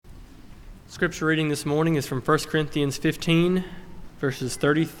Scripture reading this morning is from 1 Corinthians 15, verses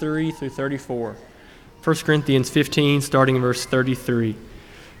 33 through 34. 1 Corinthians 15, starting in verse 33.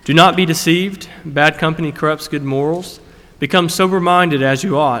 Do not be deceived. Bad company corrupts good morals. Become sober-minded as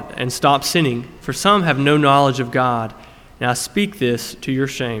you ought, and stop sinning, for some have no knowledge of God. And I speak this to your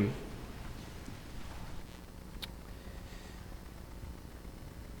shame.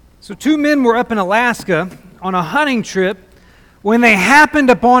 So two men were up in Alaska on a hunting trip when they happened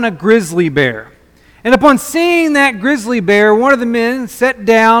upon a grizzly bear. And upon seeing that grizzly bear, one of the men sat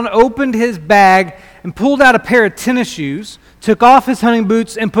down, opened his bag, and pulled out a pair of tennis shoes, took off his hunting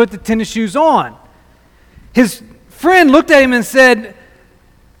boots, and put the tennis shoes on. His friend looked at him and said,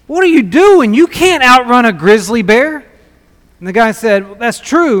 "What are you doing? You can't outrun a grizzly bear." And the guy said, "Well, that's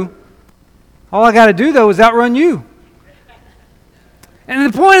true. All I got to do, though, is outrun you."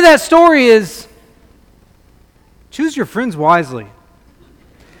 And the point of that story is, choose your friends wisely.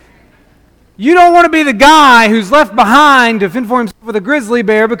 You don't want to be the guy who's left behind to fend for himself with a grizzly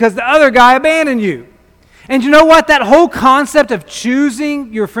bear because the other guy abandoned you. And you know what? That whole concept of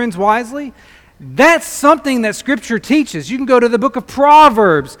choosing your friends wisely, that's something that Scripture teaches. You can go to the book of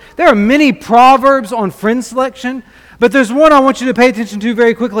Proverbs. There are many proverbs on friend selection, but there's one I want you to pay attention to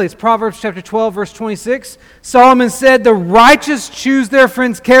very quickly. It's Proverbs chapter 12, verse 26. Solomon said, "The righteous choose their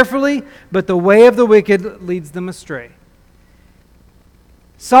friends carefully, but the way of the wicked leads them astray."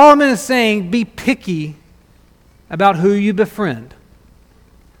 Solomon is saying, be picky about who you befriend.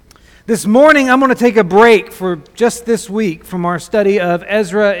 This morning, I'm going to take a break for just this week from our study of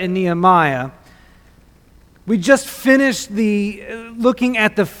Ezra and Nehemiah. We just finished looking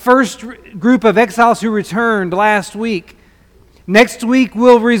at the first group of exiles who returned last week. Next week,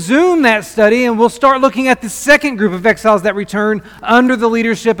 we'll resume that study, and we'll start looking at the second group of exiles that returned under the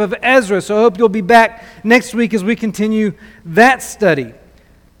leadership of Ezra. So I hope you'll be back next week as we continue that study.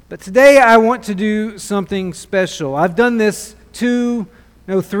 But today, I want to do something special. I've done this two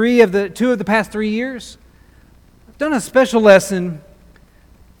of the past 3 years. I've done a special lesson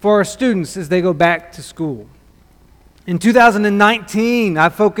for our students as they go back to school. In 2019, I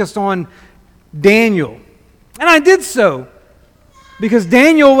focused on Daniel. And I did so because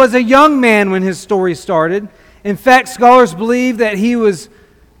Daniel was a young man when his story started. In fact, scholars believe that he was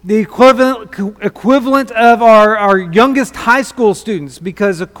the equivalent of our youngest high school students,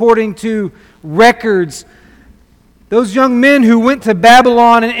 because according to records, those young men who went to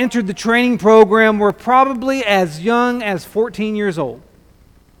Babylon and entered the training program were probably as young as 14 years old.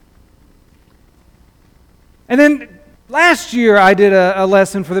 And then last year I did a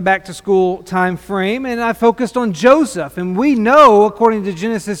lesson for the back-to-school time frame, and I focused on Joseph. And we know, according to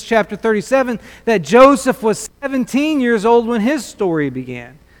Genesis chapter 37, that Joseph was 17 years old when his story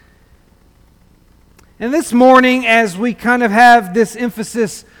began. And this morning, as we kind of have this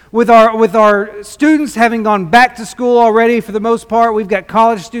emphasis with our students having gone back to school already for the most part, we've got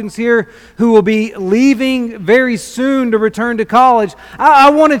college students here who will be leaving very soon to return to college. I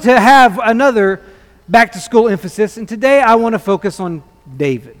wanted to have another back-to-school emphasis, and today I want to focus on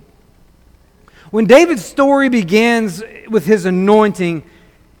David. When David's story begins with his anointing,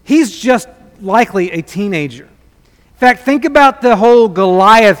 he's just likely a teenager. In fact, think about the whole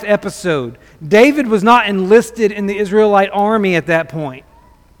Goliath episode. David was not enlisted in the Israelite army at that point.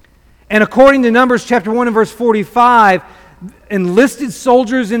 And according to Numbers chapter 1 and verse 45, enlisted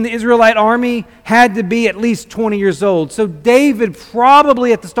soldiers in the Israelite army had to be at least 20 years old. So David,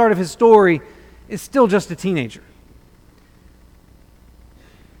 probably at the start of his story, is still just a teenager.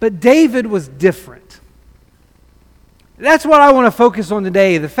 But David was different. That's what I want to focus on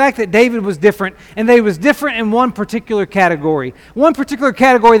today, the fact that David was different, and that he was different in one particular category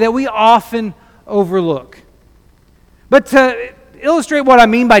that we often overlook. But to illustrate what I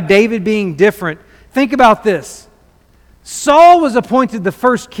mean by David being different, think about this. Saul was appointed the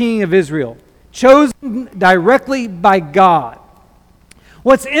first king of Israel, chosen directly by God.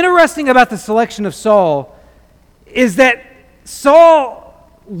 What's interesting about the selection of Saul is that Saul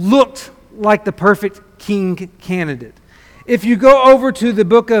looked like the perfect king candidate. If you go over to the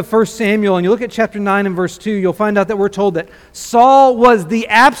book of 1 Samuel and you look at chapter 9 and verse 2, you'll find out that we're told that Saul was the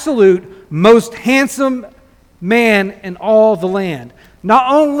absolute most handsome man in all the land.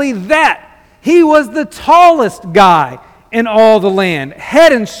 Not only that, he was the tallest guy in all the land,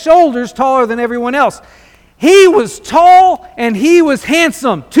 head and shoulders taller than everyone else. He was tall and he was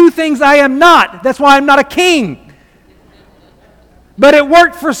handsome. Two things I am not. That's why I'm not a king. But it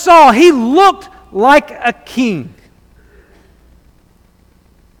worked for Saul. He looked like a king.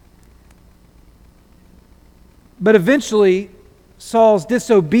 But eventually, Saul's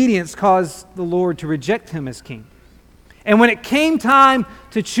disobedience caused the Lord to reject him as king. And when it came time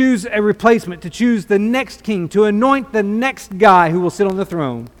to choose a replacement, to choose the next king, to anoint the next guy who will sit on the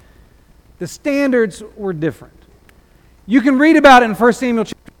throne, the standards were different. You can read about it in 1 Samuel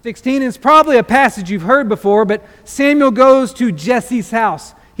chapter 16. It's probably a passage you've heard before, but Samuel goes to Jesse's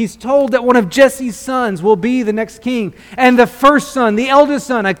house. He's told that one of Jesse's sons will be the next king. And the first son, the eldest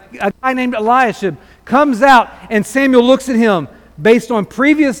son, a guy named Eliashib, comes out, and Samuel looks at him based on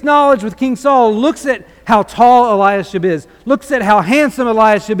previous knowledge with King Saul, looks at how tall Eliashib is, looks at how handsome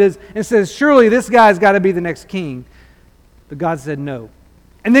Eliashib is, and says, surely this guy's got to be the next king. But God said no.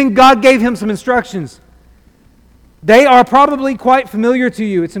 And then God gave him some instructions. They are probably quite familiar to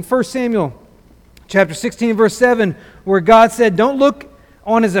you. It's in 1 Samuel chapter 16, verse 7, where God said, don't look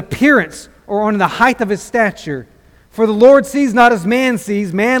on his appearance or on the height of his stature, for the Lord sees not as man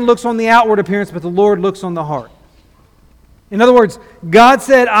sees. Man looks on the outward appearance, but the Lord looks on the heart. In other words, God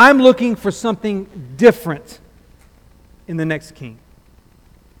said, I'm looking for something different in the next king.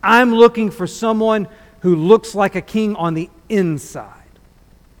 I'm looking for someone who looks like a king on the inside.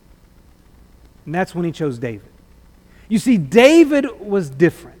 And that's when he chose David. You see, David was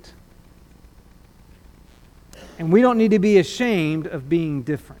different. And we don't need to be ashamed of being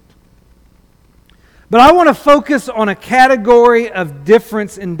different. But I want to focus on a category of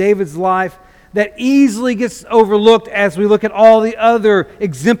difference in David's life that easily gets overlooked as we look at all the other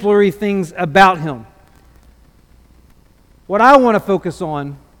exemplary things about him. What I want to focus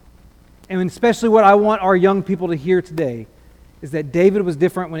on, and especially what I want our young people to hear today, is that David was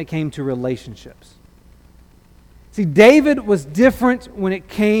different when it came to relationships. See, David was different when it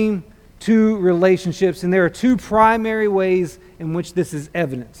came to relationships, and there are two primary ways in which this is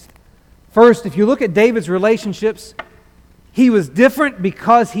evidenced. First, if you look at David's relationships, he was different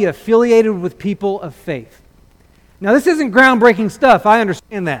because he affiliated with people of faith. Now, this isn't groundbreaking stuff, I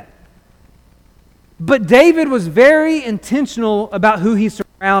understand that. But David was very intentional about who he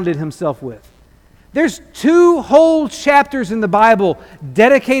surrounded himself with. There's 2 whole chapters in the Bible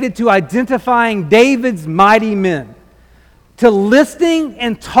dedicated to identifying David's mighty men, to listing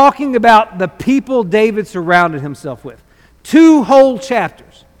and talking about the people David surrounded himself with. 2 whole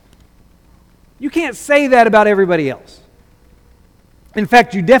chapters. You can't say that about everybody else. In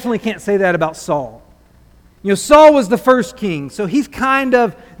fact, you definitely can't say that about Saul. You know, Saul was the first king, so he's kind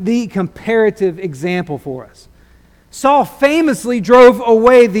of the comparative example for us. Saul famously drove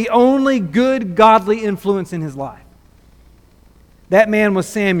away the only good, godly influence in his life. That man was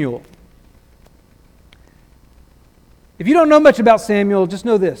Samuel. If you don't know much about Samuel, just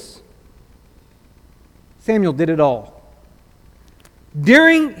know this. Samuel did it all.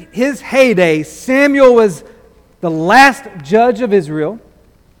 During his heyday, Samuel was the last judge of Israel,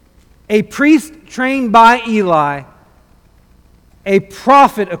 a priest trained by Eli, a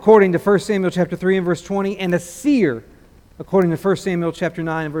prophet according to 1 Samuel chapter 3 and verse 20, and a seer according to 1 Samuel chapter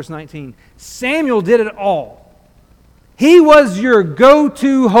 9 and verse 19. Samuel did it all. He was your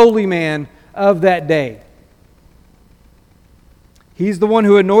go-to holy man of that day. He's the one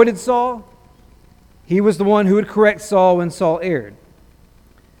who anointed Saul. He was the one who would correct Saul when Saul erred.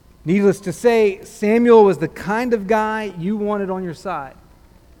 Needless to say, Samuel was the kind of guy you wanted on your side.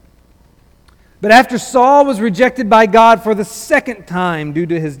 But after Saul was rejected by God for the second time due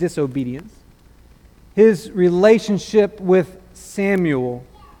to his disobedience, his relationship with Samuel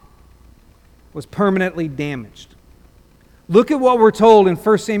was permanently damaged. Look at what we're told in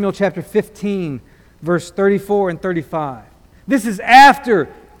 1 Samuel chapter 15, verse 34 and 35. This is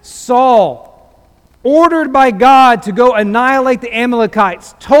after Saul, ordered by God to go annihilate the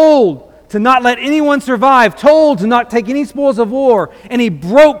Amalekites, told to not let anyone survive, told to not take any spoils of war, and he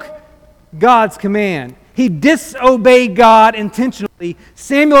broke God's command. He disobeyed God intentionally.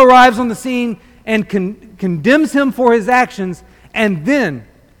 Samuel arrives on the scene and condemns him for his actions, and then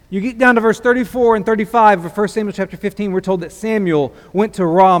you get down to verse 34 and 35 of 1 Samuel chapter 15, we're told that Samuel went to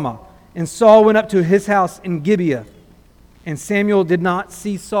Ramah, and Saul went up to his house in Gibeah, and Samuel did not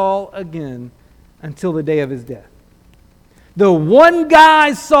see Saul again until the day of his death. The one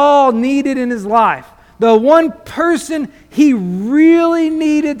guy Saul needed in his life, the one person he really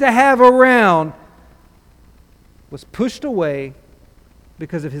needed to have around, was pushed away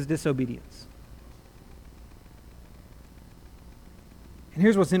because of his disobedience. And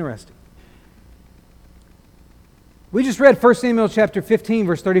here's what's interesting. We just read 1 Samuel chapter 15,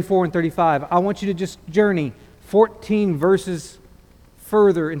 verse 34 and 35. I want you to just journey 14 verses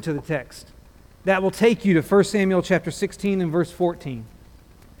further into the text. That will take you to 1 Samuel chapter 16 and verse 14.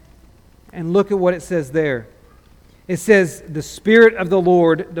 And look at what it says there. It says, the Spirit of the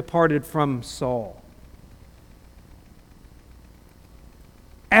Lord departed from Saul.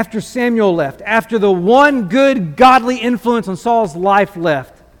 after Samuel left, after the one good godly influence on Saul's life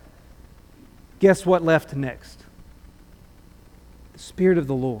left, guess what left next? The Spirit of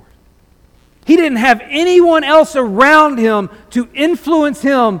the Lord. He didn't have anyone else around him to influence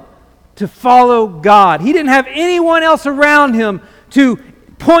him to follow God. He didn't have anyone else around him to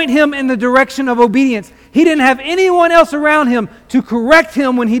point him in the direction of obedience. He didn't have anyone else around him to correct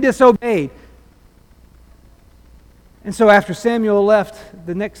him when he disobeyed. And so after Samuel left,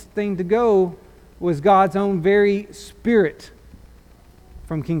 the next thing to go was God's own very Spirit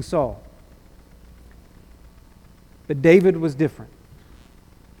from King Saul. But David was different.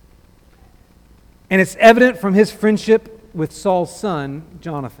 And it's evident from his friendship with Saul's son,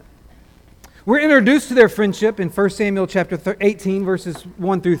 Jonathan. We're introduced to their friendship in 1 Samuel chapter 18, verses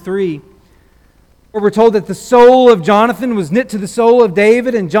 1 through 3, where we're told that the soul of Jonathan was knit to the soul of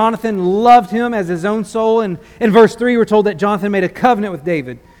David, and Jonathan loved him as his own soul. And in verse 3, we're told that Jonathan made a covenant with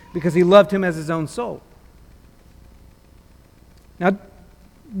David because he loved him as his own soul. Now,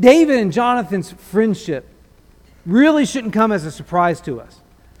 David and Jonathan's friendship really shouldn't come as a surprise to us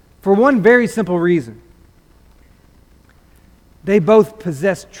for one very simple reason. They both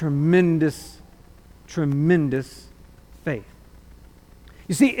possess tremendous faith.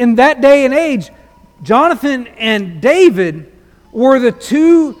 You see, in that day and age, Jonathan and David were the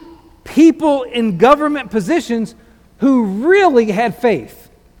two people in government positions who really had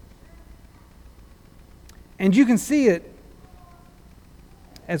faith. And you can see it,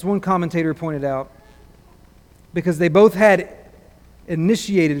 as one commentator pointed out, because they both had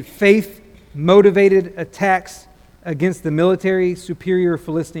initiated faith-motivated attacks against the military superior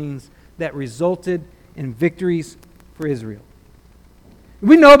Philistines that resulted in victories for Israel.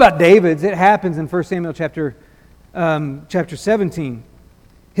 We know about David's. It happens in 1 Samuel chapter 17.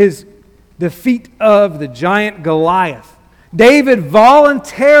 His defeat of the giant Goliath. David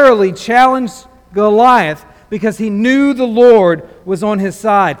voluntarily challenged Goliath because he knew the Lord was on his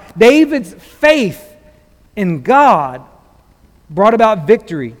side. David's faith in God brought about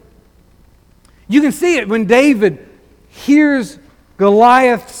victory. You can see it when David hears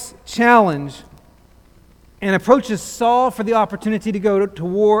Goliath's challenge and approaches Saul for the opportunity to go to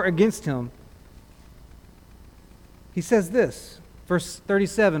war against him. He says this, verse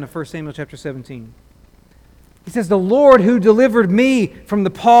 37 of 1 Samuel chapter 17. He says, "The Lord who delivered me from the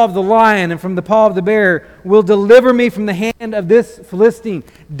paw of the lion and from the paw of the bear will deliver me from the hand of this Philistine."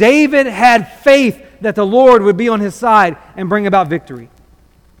 David had faith that the Lord would be on his side and bring about victory.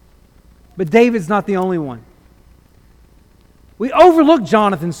 But David's not the only one. We overlook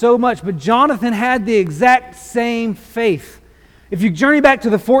Jonathan so much, but Jonathan had the exact same faith. If you journey back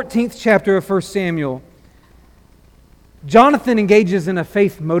to the 14th chapter of 1 Samuel, Jonathan engages in a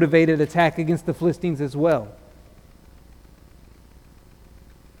faith-motivated attack against the Philistines as well.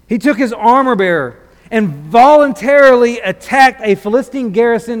 He took his armor bearer and voluntarily attacked a Philistine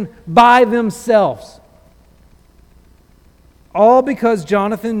garrison by themselves. All because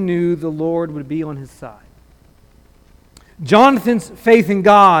Jonathan knew the Lord would be on his side. Jonathan's faith in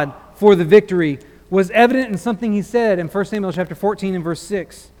God for the victory was evident in something he said in 1 Samuel chapter 14 and verse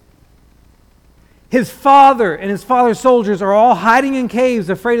 6. His father and his father's soldiers are all hiding in caves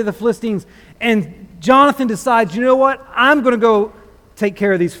afraid of the Philistines, and Jonathan decides, you know what, I'm going to go take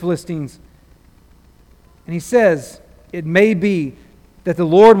care of these Philistines. And he says, "It may be that the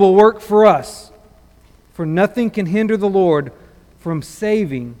Lord will work for us, for nothing can hinder the Lord from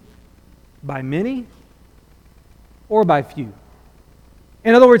saving by many or by few."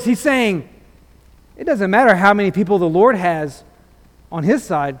 In other words, he's saying, it doesn't matter how many people the Lord has on his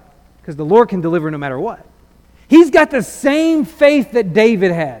side, because the Lord can deliver no matter what. He's got the same faith that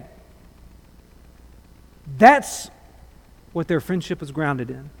David had. That's what their friendship was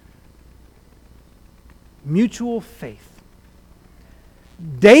grounded in. Mutual faith.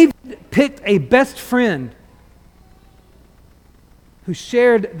 David picked a best friend who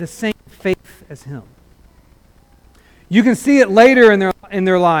shared the same faith as him. You can see it later in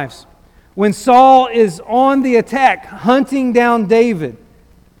their lives. When Saul is on the attack, hunting down David.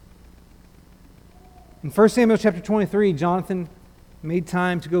 In 1 Samuel chapter 23, Jonathan made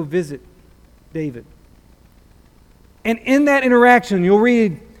time to go visit David. And in that interaction, you'll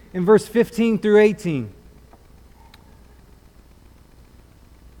read in verse 15 through 18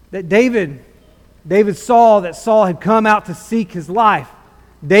 that David saw that Saul had come out to seek his life.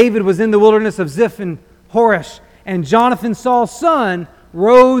 David was in the wilderness of Ziph and Horesh, and Jonathan, Saul's son,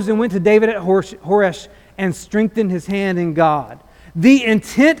 rose and went to David at Horesh and strengthened his hand in God. The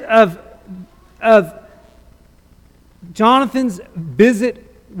intent of Jonathan's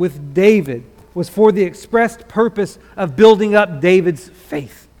visit with David was for the expressed purpose of building up David's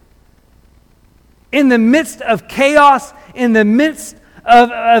faith. In the midst of chaos, in the midst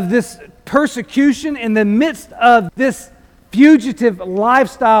of this persecution, in the midst of this fugitive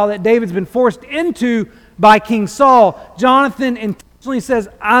lifestyle that David's been forced into by King Saul, Jonathan intentionally says,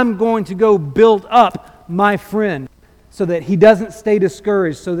 I'm going to go build up my friend so that he doesn't stay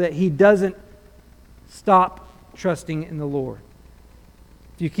discouraged, so that he doesn't stop trusting in the Lord.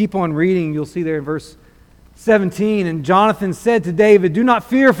 If you keep on reading, you'll see there in verse 17, and Jonathan said to David, do not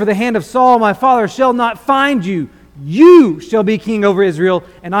fear, for the hand of Saul my father shall not find you. You shall be king over Israel,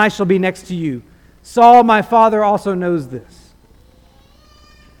 and I shall be next to you. Saul my father also knows this.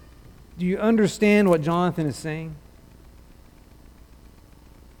 Do you understand what Jonathan is saying?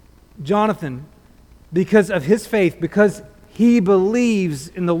 Jonathan, because of his faith, because he believes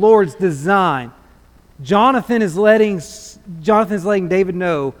in the Lord's design, Jonathan is letting David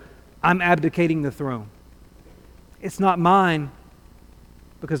know, I'm abdicating the throne. It's not mine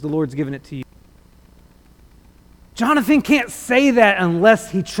because the Lord's given it to you. Jonathan can't say that unless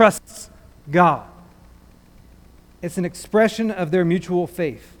he trusts God. It's an expression of their mutual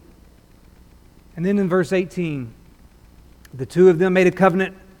faith. And then in verse 18, the two of them made a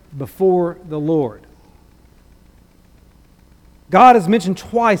covenant before the Lord. God is mentioned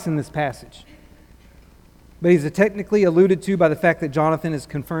twice in this passage, but he's technically alluded to by the fact that Jonathan is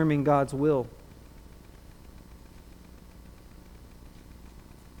confirming God's will.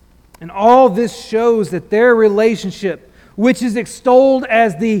 And all this shows that their relationship, which is extolled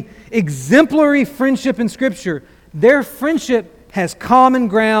as the exemplary friendship in Scripture, their friendship has common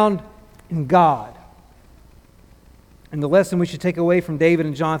ground in God. And the lesson we should take away from David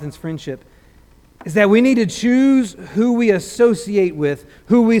and Jonathan's friendship is that we need to choose who we associate with,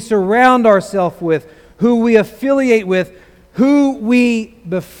 who we surround ourselves with, who we affiliate with, who we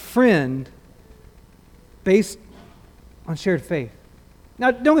befriend based on shared faith. Now,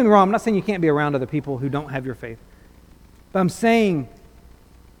 don't get me wrong, I'm not saying you can't be around other people who don't have your faith. But I'm saying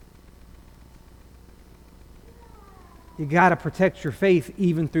you got to protect your faith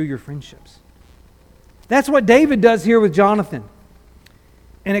even through your friendships. That's what David does here with Jonathan.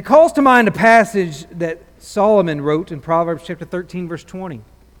 And it calls to mind a passage that Solomon wrote in Proverbs chapter 13, verse 20.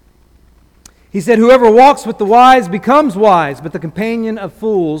 He said, whoever walks with the wise becomes wise, but the companion of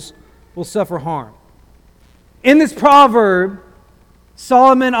fools will suffer harm. In this proverb,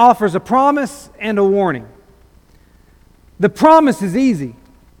 Solomon offers a promise and a warning. The promise is easy.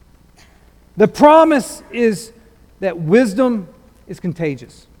 The promise is that wisdom is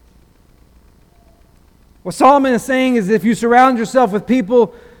contagious. What Solomon is saying is if you surround yourself with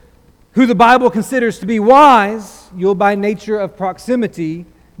people who the Bible considers to be wise, you'll by nature of proximity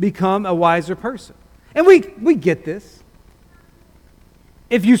become a wiser person. And we get this.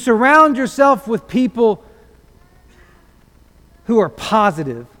 If you surround yourself with people who are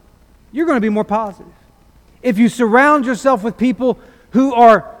positive, you're going to be more positive. If you surround yourself with people who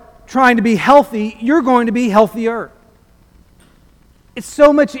are trying to be healthy, you're going to be healthier. It's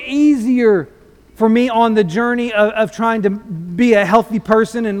so much easier for me on the journey of trying to be a healthy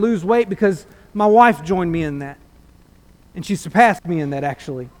person and lose weight because my wife joined me in that. And she surpassed me in that,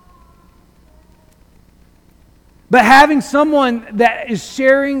 actually. But having someone that is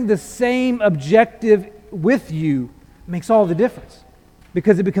sharing the same objective with you makes all the difference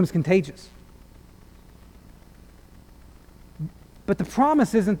because it becomes contagious. But the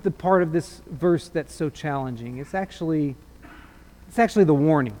promise isn't the part of this verse that's so challenging. It's actually the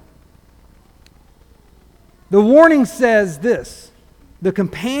warning. The warning says this: the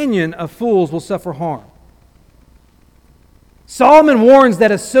companion of fools will suffer harm. Solomon warns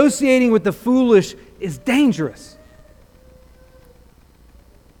that associating with the foolish is dangerous.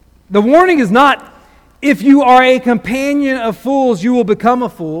 The warning is not, if you are a companion of fools, you will become a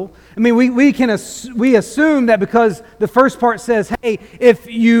fool. I mean, we assume that because the first part says, hey, if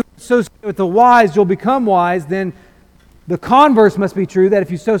you associate with the wise, you'll become wise, then the converse must be true, that if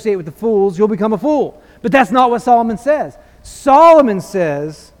you associate with the fools, you'll become a fool. But that's not what Solomon says. Solomon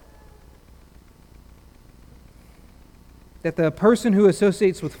says that the person who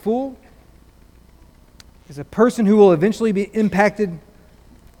associates with fool is a person who will eventually be impacted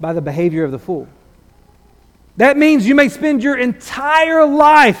by the behavior of the fool. That means you may spend your entire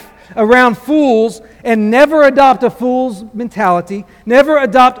life around fools and never adopt a fool's mentality, never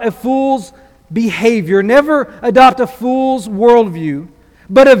adopt a fool's behavior, never adopt a fool's worldview.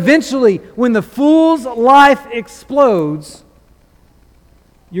 But eventually, when the fool's life explodes,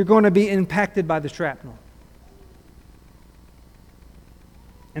 you're going to be impacted by the shrapnel.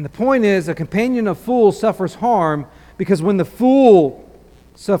 And the point is, a companion of fools suffers harm because when the fool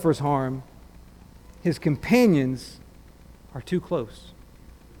suffers harm, his companions are too close.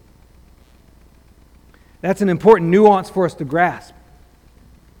 That's an important nuance for us to grasp.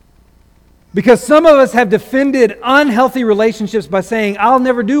 Because some of us have defended unhealthy relationships by saying, I'll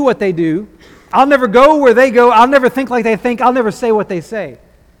never do what they do. I'll never go where they go. I'll never think like they think. I'll never say what they say.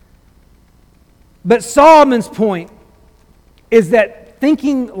 But Solomon's point is that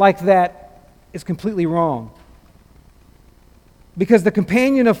thinking like that is completely wrong. Because the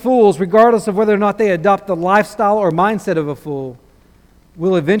companion of fools, regardless of whether or not they adopt the lifestyle or mindset of a fool,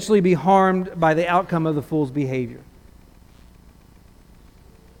 will eventually be harmed by the outcome of the fool's behavior.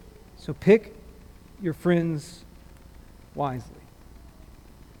 So pick your friends wisely.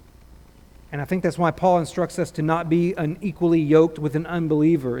 And I think that's why Paul instructs us to not be unequally yoked with an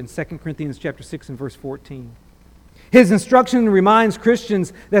unbeliever in 2 Corinthians chapter 6 and verse 14. His instruction reminds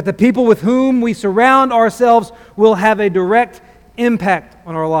Christians that the people with whom we surround ourselves will have a direct impact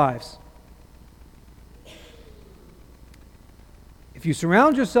on our lives. If you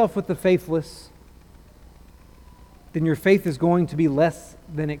surround yourself with the faithless, then your faith is going to be less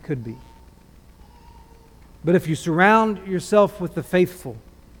than it could be. But if you surround yourself with the faithful,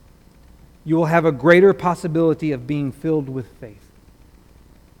 you will have a greater possibility of being filled with faith.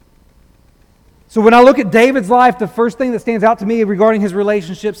 So when I look at David's life, the first thing that stands out to me regarding his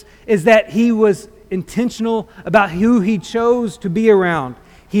relationships is that he was intentional about who he chose to be around.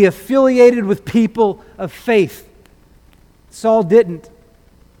 He affiliated with people of faith. Saul didn't,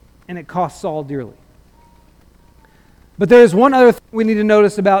 and it cost Saul dearly. But there is one other thing we need to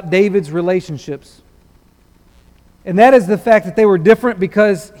notice about David's relationships, and that is the fact that they were different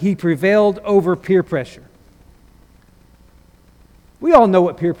because he prevailed over peer pressure. We all know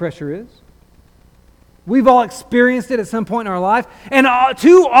what peer pressure is. We've all experienced it at some point in our life. And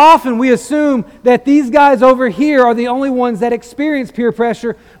too often we assume that these guys over here are the only ones that experience peer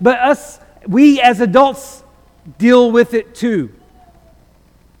pressure, but we as adults deal with it too.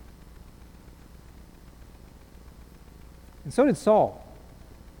 And so did Saul.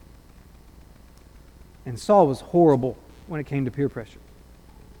 And Saul was horrible when it came to peer pressure.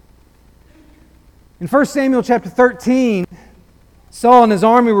 In 1 Samuel chapter 13, Saul and his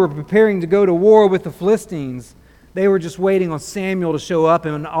army were preparing to go to war with the Philistines. They were just waiting on Samuel to show up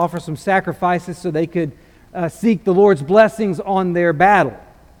and offer some sacrifices so they could seek the Lord's blessings on their battle.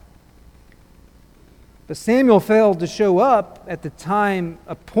 But Samuel failed to show up at the time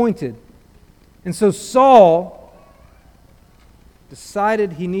appointed. And so Saul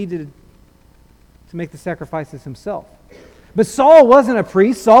decided he needed to make the sacrifices himself. But Saul wasn't a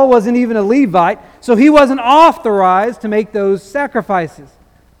priest. Saul wasn't even a Levite. So he wasn't authorized to make those sacrifices.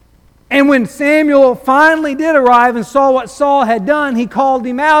 And when Samuel finally did arrive and saw what Saul had done, he called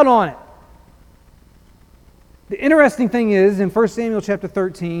him out on it. The interesting thing is, in 1 Samuel chapter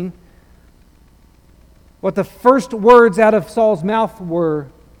 13, what the first words out of Saul's mouth were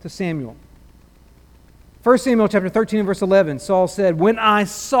to Samuel. 1 Samuel chapter 13 and verse 11, Saul said, "When I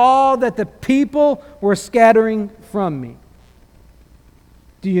saw that the people were scattering from me."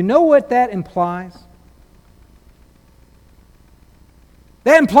 Do you know what that implies?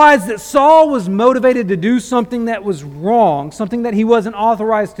 That implies that Saul was motivated to do something that was wrong, something that he wasn't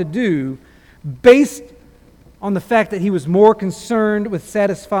authorized to do, based on the fact that he was more concerned with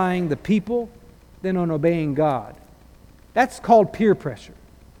satisfying the people than on obeying God. That's called peer pressure.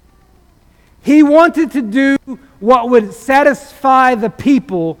 He wanted to do what would satisfy the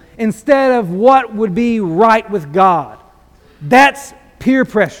people instead of what would be right with God. That's peer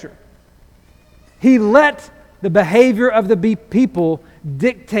pressure. He let the behavior of the people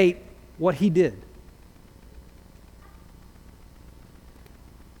dictate what he did.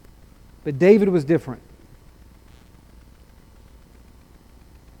 But David was different.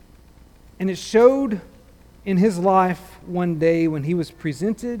 And it showed in his life one day when he was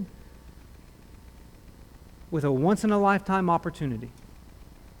presented with a once-in-a-lifetime opportunity.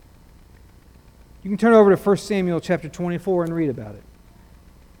 You can turn over to 1 Samuel chapter 24 and read about it.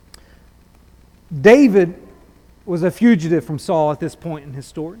 David was a fugitive from Saul at this point in his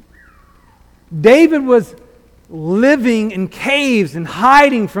story. David was living in caves and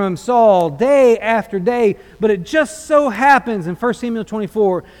hiding from Saul day after day. But it just so happens in 1 Samuel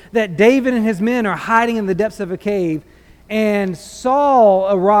 24 that David and his men are hiding in the depths of a cave, and Saul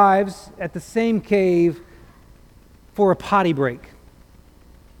arrives at the same cave for a potty break.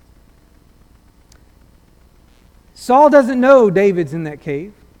 Saul doesn't know David's in that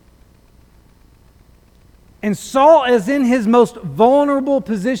cave. And Saul is in his most vulnerable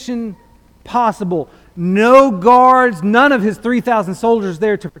position possible. No guards, none of his 3,000 soldiers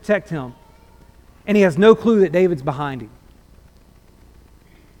there to protect him. And he has no clue that David's behind him.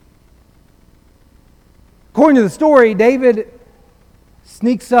 According to the story, David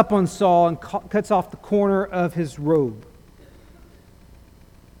sneaks up on Saul and cuts off the corner of his robe.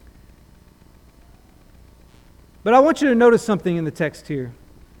 But I want you to notice something in the text here.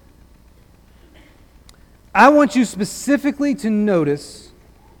 I want you specifically to notice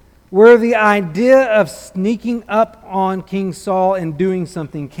where the idea of sneaking up on King Saul and doing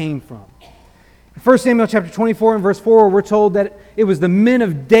something came from. In 1 Samuel chapter 24 and verse 4, we're told that it was the men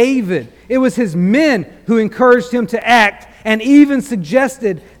of David. It was his men who encouraged him to act and even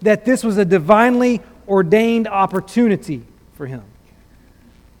suggested that this was a divinely ordained opportunity for him.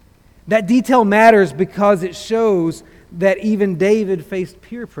 That detail matters because it shows that even David faced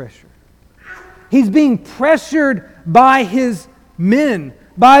peer pressure. He's being pressured by his men,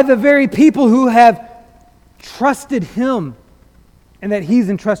 by the very people who have trusted him and that he's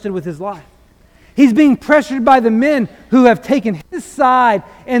entrusted with his life. He's being pressured by the men who have taken his side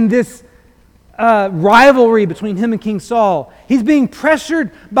in this rivalry between him and King Saul. He's being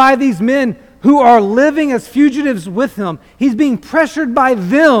pressured by these men who are living as fugitives with him. He's being pressured by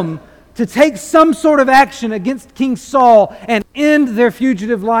them to take some sort of action against King Saul and end their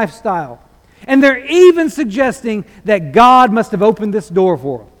fugitive lifestyle. And they're even suggesting that God must have opened this door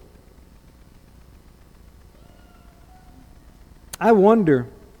for them. I wonder,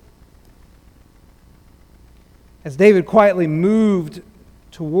 as David quietly moved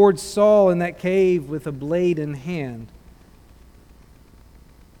towards Saul in that cave with a blade in hand,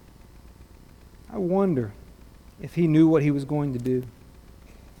 I wonder if he knew what he was going to do.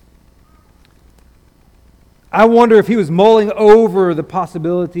 I wonder if he was mulling over the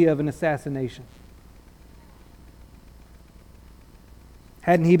possibility of an assassination.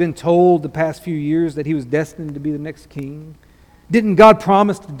 Hadn't he been told the past few years that he was destined to be the next king? Didn't God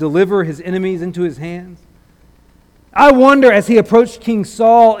promise to deliver his enemies into his hands? I wonder as he approached King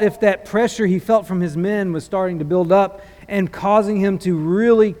Saul if that pressure he felt from his men was starting to build up and causing him to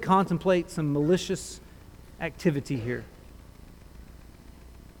really contemplate some malicious activity here.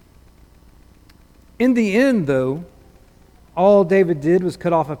 In the end, though, all David did was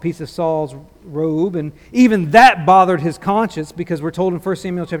cut off a piece of Saul's robe, and even that bothered his conscience because we're told in 1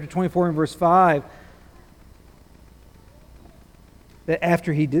 Samuel chapter 24 and verse 5 that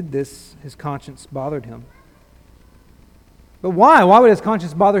after he did this, his conscience bothered him. But why? Why would his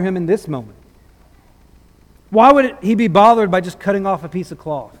conscience bother him in this moment? Why would he be bothered by just cutting off a piece of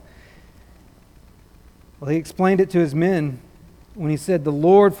cloth? Well, he explained it to his men when he said, "The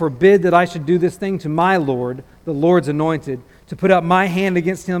Lord forbid that I should do this thing to my Lord, the Lord's anointed, to put up my hand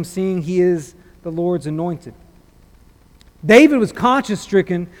against him, seeing he is the Lord's anointed." David was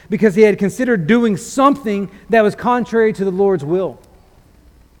conscience-stricken because he had considered doing something that was contrary to the Lord's will.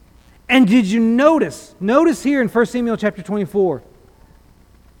 And did you notice? Notice here in 1 Samuel chapter 24,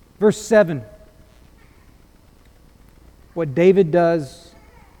 verse 7, what David does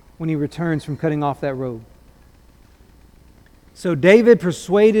when he returns from cutting off that robe. So David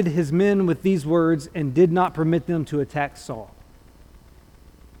persuaded his men with these words and did not permit them to attack Saul.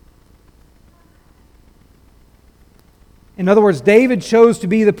 In other words, David chose to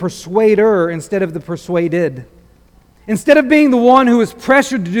be the persuader instead of the persuaded. Instead of being the one who was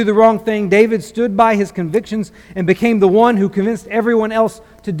pressured to do the wrong thing, David stood by his convictions and became the one who convinced everyone else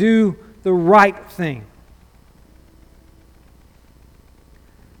to do the right thing.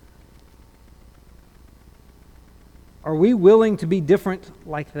 Are we willing to be different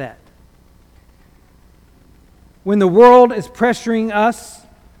like that? When the world is pressuring us,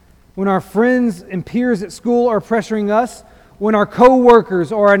 when our friends and peers at school are pressuring us, when our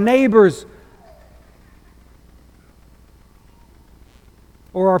co-workers or our neighbors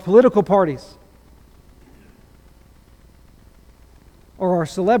or our political parties or our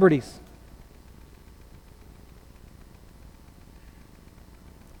celebrities,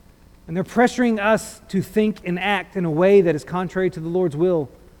 and they're pressuring us to think and act in a way that is contrary to the Lord's will,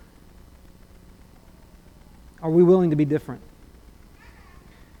 are we willing to be different?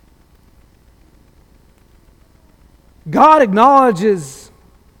 God acknowledges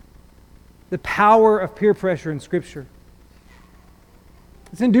the power of peer pressure in Scripture.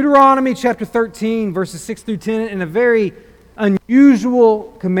 It's in Deuteronomy chapter 13, verses 6 through 10, in a very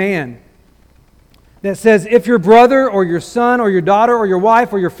unusual command that says, if your brother or your son or your daughter or your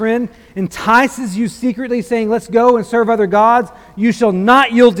wife or your friend entices you secretly, saying, let's go and serve other gods, you shall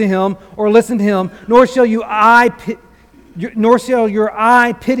not yield to him or listen to him, nor shall your eye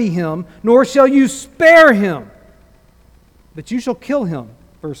pity him, nor shall you spare him, but you shall kill him.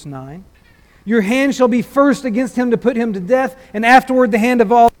 Verse 9. Your hand shall be first against him to put him to death, and afterward the hand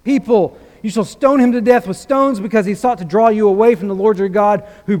of all people. You shall stone him to death with stones because he sought to draw you away from the Lord your God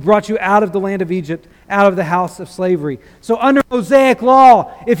who brought you out of the land of Egypt, out of the house of slavery. So under Mosaic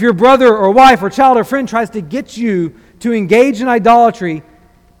law, if your brother or wife or child or friend tries to get you to engage in idolatry,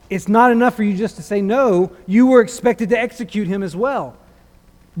 it's not enough for you just to say no. You were expected to execute him as well.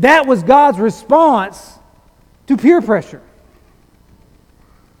 That was God's response to peer pressure.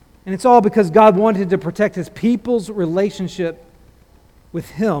 And it's all because God wanted to protect His people's relationship with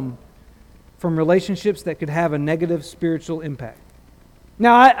Him from relationships that could have a negative spiritual impact.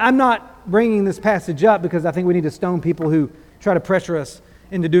 Now, I'm not bringing this passage up because I think we need to stone people who try to pressure us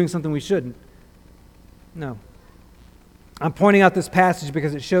into doing something we shouldn't. No. I'm pointing out this passage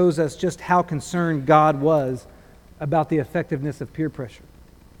because it shows us just how concerned God was about the effectiveness of peer pressure.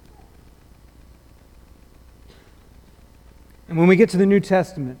 And when we get to the New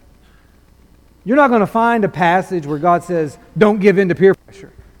Testament, you're not going to find a passage where God says, don't give in to peer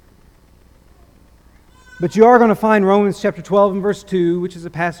pressure. But you are going to find Romans chapter 12 and verse 2, which is a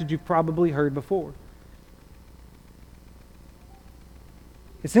passage you've probably heard before.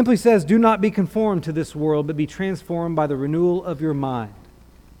 It simply says, do not be conformed to this world, but be transformed by the renewal of your mind.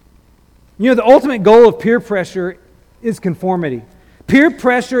 You know, the ultimate goal of peer pressure is conformity. Peer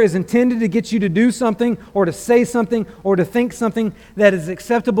pressure is intended to get you to do something or to say something or to think something that is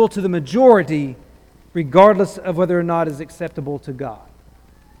acceptable to the majority, regardless of whether or not it is acceptable to God.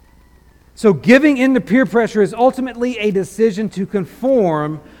 So giving in to peer pressure is ultimately a decision to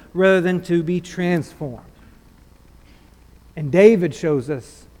conform rather than to be transformed. And David shows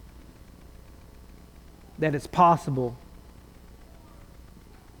us that it's possible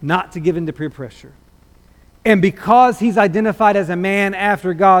not to give in to peer pressure. And because he's identified as a man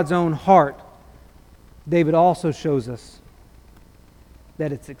after God's own heart, David also shows us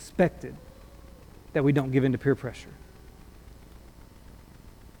that it's expected that we don't give in to peer pressure.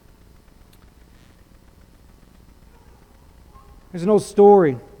 There's an old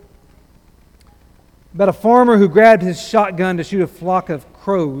story about a farmer who grabbed his shotgun to shoot a flock of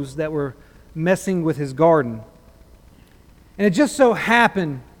crows that were messing with his garden. And it just so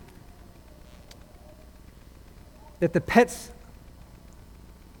happened that the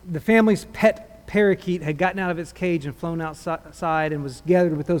family's pet parakeet had gotten out of its cage and flown outside and was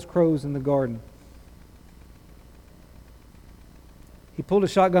gathered with those crows in the garden. He pulled a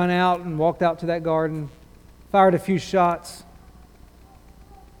shotgun out and walked out to that garden, fired a few shots,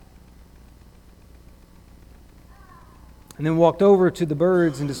 and then walked over to the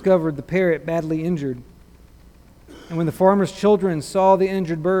birds and discovered the parrot badly injured. And when the farmer's children saw the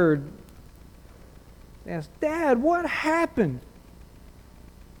injured bird, they asked, "Dad, what happened?"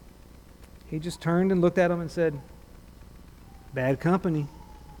 He just turned and looked at them and said, "Bad company."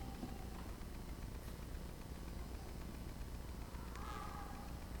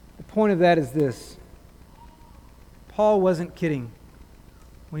 The point of that is this. Paul wasn't kidding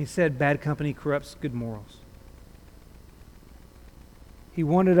when he said bad company corrupts good morals. He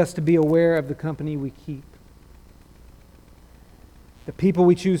wanted us to be aware of the company we keep, the people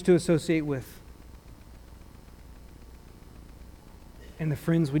we choose to associate with, and the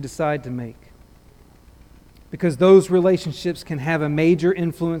friends we decide to make. Because those relationships can have a major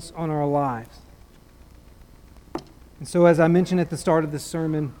influence on our lives. And so, as I mentioned at the start of this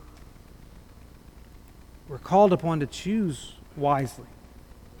sermon, we're called upon to choose wisely.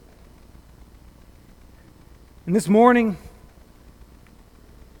 And this morning,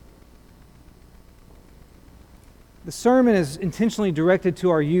 the sermon is intentionally directed to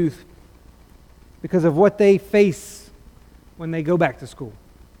our youth because of what they face when they go back to school.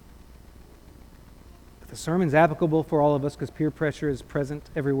 But the sermon's applicable for all of us because peer pressure is present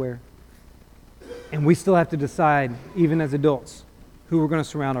everywhere. And we still have to decide, even as adults, who we're going to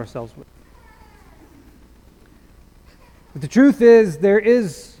surround ourselves with. But the truth is, there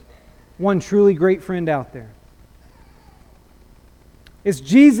is one truly great friend out there. It's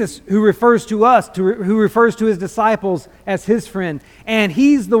Jesus who refers to us, who refers to His disciples as His friend. And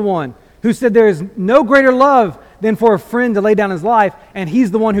He's the one who said there is no greater love than for a friend to lay down his life, and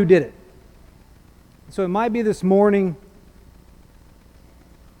He's the one who did it. So it might be this morning,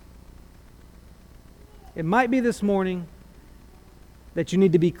 that you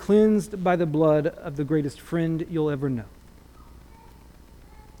need to be cleansed by the blood of the greatest friend you'll ever know.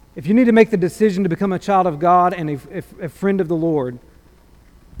 If you need to make the decision to become a child of God and a friend of the Lord,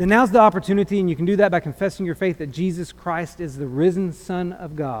 then now's the opportunity, and you can do that by confessing your faith that Jesus Christ is the risen Son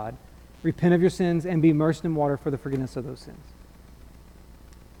of God. Repent of your sins and be immersed in water for the forgiveness of those sins.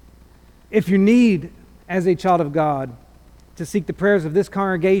 If you need, as a child of God, to seek the prayers of this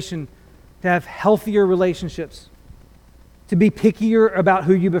congregation, to have healthier relationships, to be pickier about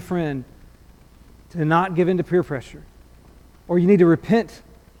who you befriend, to not give in to peer pressure, or you need to repent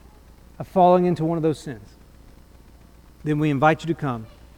of falling into one of those sins, then we invite you to come